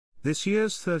This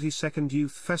year's 32nd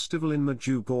Youth Festival in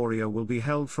Medjugorje will be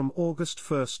held from August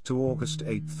 1st to August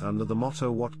 8th under the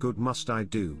motto "What Good Must I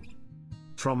Do?"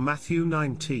 From Matthew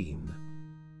 19.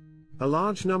 A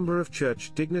large number of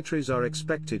church dignitaries are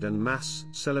expected and mass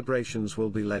celebrations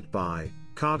will be led by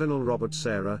Cardinal Robert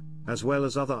Sarah, as well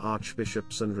as other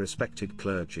archbishops and respected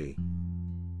clergy.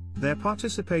 Their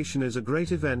participation is a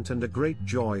great event and a great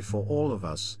joy for all of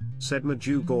us, said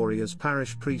Medjugorje's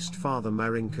parish priest Father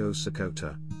Marinko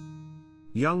Sakota.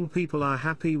 Young people are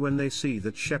happy when they see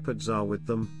that shepherds are with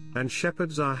them, and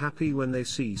shepherds are happy when they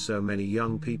see so many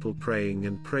young people praying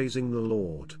and praising the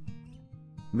Lord.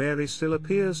 Mary still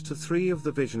appears to 3 of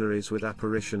the visionaries with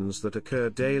apparitions that occur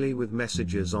daily with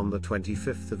messages on the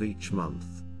 25th of each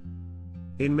month.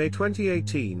 In May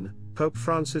 2018, Pope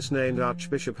Francis named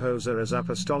Archbishop Jose as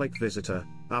apostolic visitor,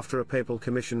 after a papal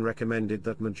commission recommended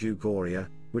that Medjugorje,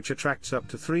 which attracts up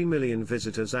to 3 million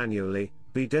visitors annually,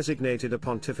 be designated a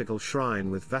pontifical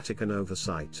shrine with Vatican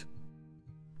oversight.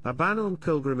 A ban on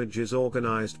pilgrimages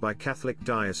organized by Catholic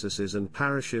dioceses and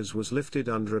parishes was lifted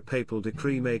under a papal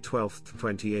decree May 12,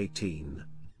 2018.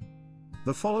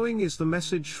 The following is the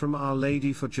message from Our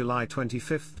Lady for July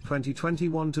 25,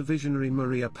 2021 to Visionary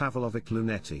Maria Pavlovic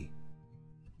Lunetti.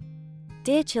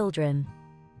 Dear children,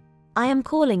 I am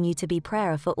calling you to be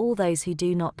prayer for all those who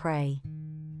do not pray.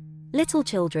 Little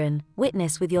children,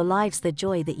 witness with your lives the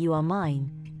joy that you are mine,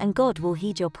 and God will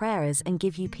heed your prayers and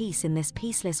give you peace in this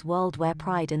peaceless world where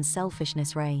pride and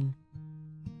selfishness reign.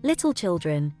 Little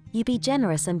children, you be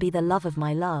generous and be the love of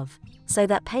my love, so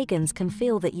that pagans can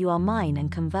feel that you are mine and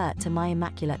convert to my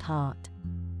Immaculate Heart.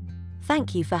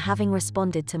 Thank you for having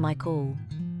responded to my call.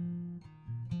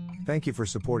 Thank you for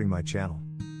supporting my channel.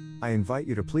 I invite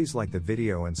you to please like the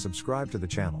video and subscribe to the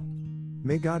channel.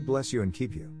 May God bless you and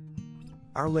keep you.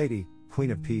 Our Lady, Queen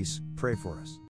of Peace, pray for us.